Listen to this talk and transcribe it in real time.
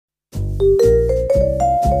Hello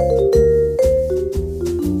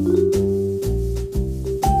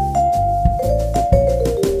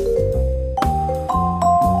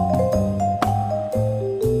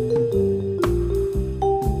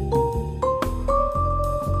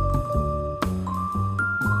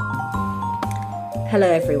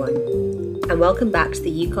everyone, and welcome back to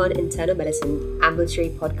the UConn Internal Medicine Ambulatory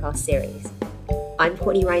Podcast Series. I'm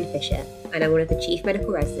Courtney Ryan Fisher, and I'm one of the Chief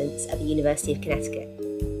Medical Residents at the University of Connecticut.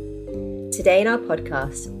 Today in our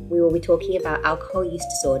podcast, we will be talking about alcohol use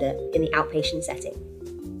disorder in the outpatient setting.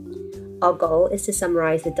 Our goal is to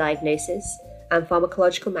summarise the diagnosis and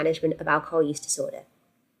pharmacological management of alcohol use disorder.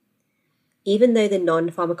 Even though the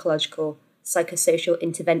non-pharmacological psychosocial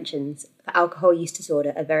interventions for alcohol use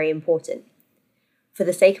disorder are very important, for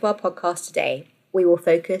the sake of our podcast today, we will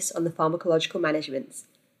focus on the pharmacological managements,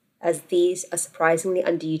 as these are surprisingly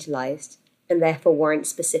underutilised and therefore warrant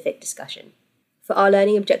specific discussion. For our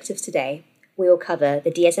learning objectives today, we will cover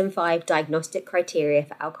the DSM-5 diagnostic criteria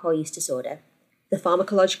for alcohol use disorder, the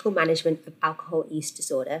pharmacological management of alcohol use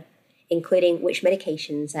disorder, including which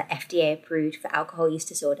medications are FDA approved for alcohol use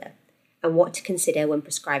disorder, and what to consider when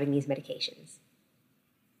prescribing these medications.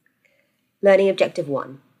 Learning Objective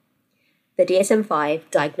 1. The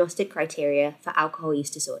DSM-5 diagnostic criteria for alcohol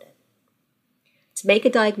use disorder. To make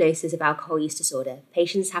a diagnosis of alcohol use disorder,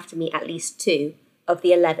 patients have to meet at least 2 of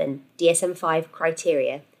the 11 DSM-5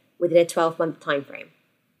 criteria within a 12-month timeframe.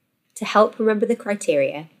 To help remember the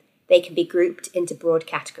criteria, they can be grouped into broad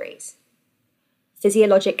categories: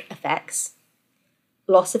 physiologic effects,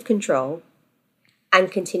 loss of control,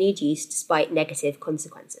 and continued use despite negative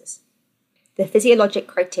consequences. The physiologic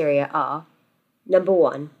criteria are: number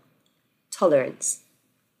 1, tolerance.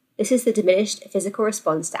 This is the diminished physical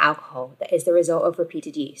response to alcohol that is the result of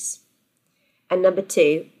repeated use. And number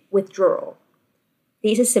 2, withdrawal.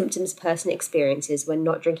 These are symptoms a person experiences when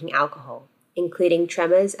not drinking alcohol, including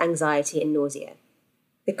tremors, anxiety, and nausea.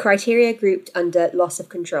 The criteria grouped under loss of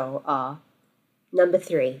control are: number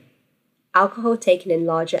 3, alcohol taken in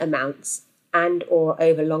larger amounts and/or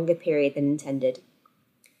over longer period than intended.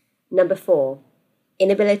 Number 4,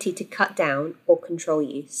 inability to cut down or control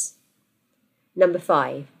use. Number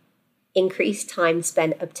 5, increased time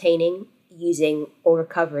spent obtaining, using, or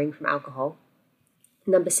recovering from alcohol.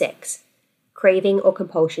 Number 6, craving or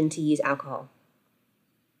compulsion to use alcohol.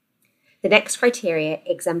 The next criteria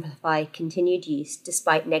exemplify continued use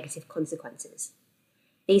despite negative consequences.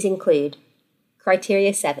 These include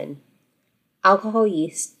criteria 7, alcohol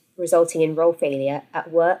use resulting in role failure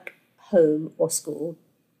at work, home, or school.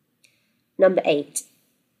 Number 8,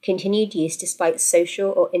 continued use despite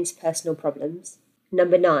social or interpersonal problems.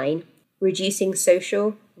 Number 9, reducing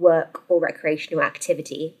social, work, or recreational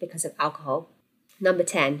activity because of alcohol. Number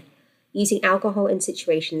 10, using alcohol in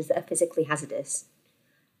situations that are physically hazardous.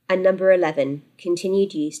 And number 11,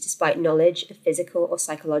 continued use despite knowledge of physical or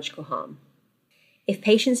psychological harm. If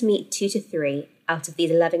patients meet 2 to 3 out of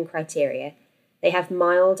these 11 criteria, they have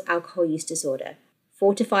mild alcohol use disorder.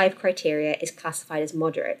 4 to 5 criteria is classified as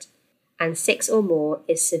moderate, and 6 or more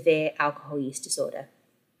is severe alcohol use disorder.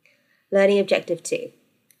 Learning Objective 2.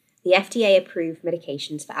 The FDA-approved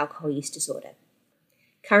medications for alcohol use disorder.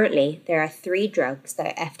 Currently, there are 3 drugs that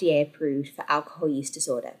are FDA-approved for alcohol use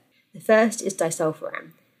disorder. The first is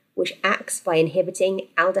disulfiram, which acts by inhibiting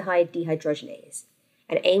aldehyde dehydrogenase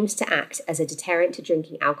and aims to act as a deterrent to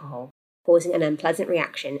drinking alcohol, causing an unpleasant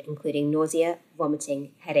reaction including nausea,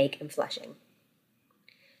 vomiting, headache, and flushing.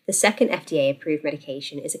 The second FDA-approved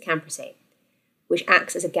medication is acamprosate, which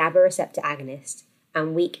acts as a GABA receptor agonist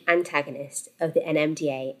and weak antagonist of the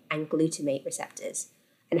NMDA and glutamate receptors,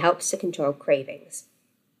 and helps to control cravings.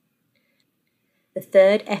 The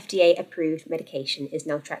third FDA-approved medication is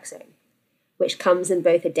naltrexone, which comes in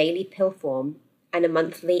both a daily pill form and a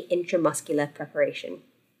monthly intramuscular preparation.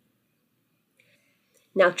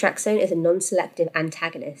 Naltrexone is a non-selective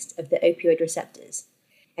antagonist of the opioid receptors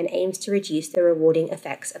and aims to reduce the rewarding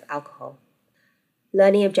effects of alcohol.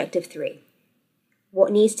 Learning Objective 3.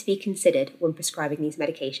 What needs to be considered when prescribing these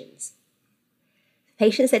medications? For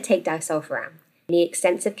patients that take disulfiram, need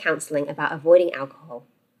extensive counselling about avoiding alcohol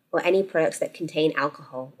or any products that contain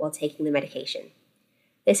alcohol while taking the medication.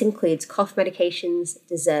 This includes cough medications,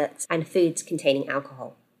 desserts, and foods containing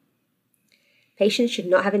alcohol. Patients should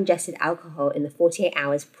not have ingested alcohol in the 48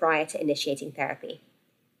 hours prior to initiating therapy.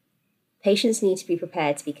 Patients need to be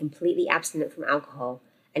prepared to be completely abstinent from alcohol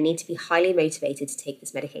and need to be highly motivated to take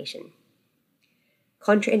this medication.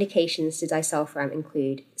 Contraindications to disulfiram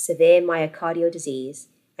include severe myocardial disease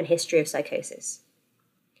and history of psychosis.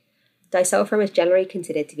 Disulfiram is generally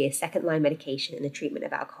considered to be a second-line medication in the treatment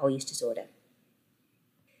of alcohol use disorder.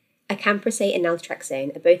 Acamprosate and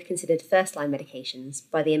naltrexone are both considered first-line medications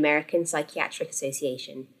by the American Psychiatric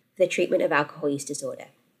Association for the treatment of alcohol use disorder.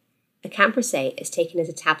 Acamprosate is taken as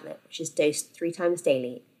a tablet, which is dosed 3 times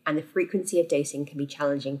daily, and the frequency of dosing can be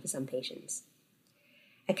challenging for some patients.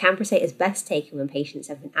 Acamprosate is best taken when patients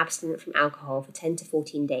have been abstinent from alcohol for 10 to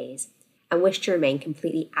 14 days and wish to remain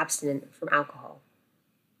completely abstinent from alcohol.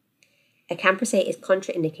 Acamprosate is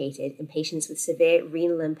contraindicated in patients with severe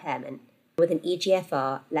renal impairment with an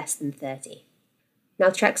eGFR less than 30.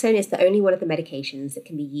 Naltrexone is the only one of the medications that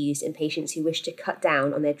can be used in patients who wish to cut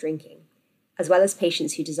down on their drinking, as well as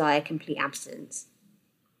patients who desire complete abstinence.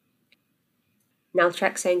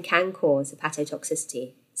 Naltrexone can cause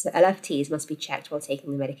hepatotoxicity, so LFTs must be checked while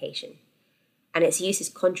taking the medication, and its use is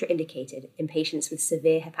contraindicated in patients with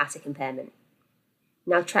severe hepatic impairment.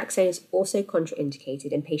 Naltrexone is also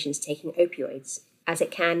contraindicated in patients taking opioids, as it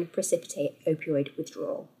can precipitate opioid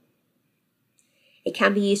withdrawal. It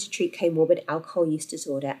can be used to treat comorbid alcohol use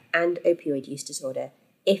disorder and opioid use disorder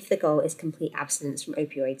if the goal is complete abstinence from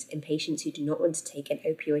opioids in patients who do not want to take an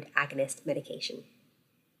opioid agonist medication.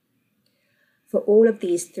 For all of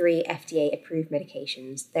these 3 FDA-approved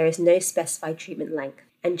medications, there is no specified treatment length,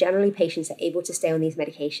 and generally patients are able to stay on these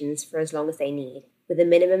medications for as long as they need, with a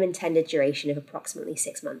minimum intended duration of approximately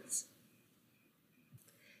 6 months.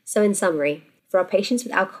 So in summary, for our patients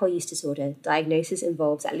with alcohol use disorder, diagnosis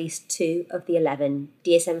involves at least 2 of the 11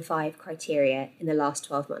 DSM-5 criteria in the last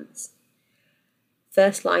 12 months.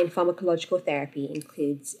 First-line pharmacological therapy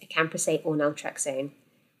includes acamprosate or naltrexone,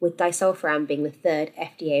 with disulfiram being the 3rd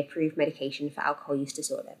FDA-approved medication for alcohol use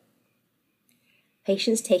disorder.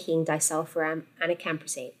 Patients taking disulfiram and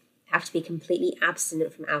acamprosate have to be completely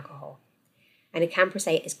abstinent from alcohol, and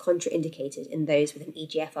acamprosate is contraindicated in those with an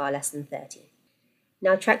eGFR less than 30.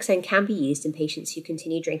 Naltrexone can be used in patients who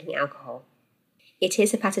continue drinking alcohol. It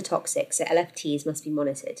is hepatotoxic, so LFTs must be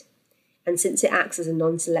monitored, and since it acts as a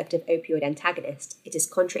non-selective opioid antagonist, it is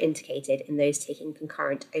contraindicated in those taking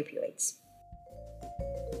concurrent opioids.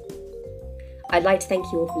 I'd like to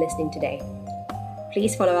thank you all for listening today.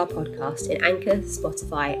 Please follow our podcast in Anchor,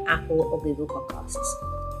 Spotify, Apple, or Google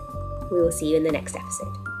Podcasts. We will see you in the next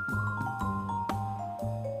episode.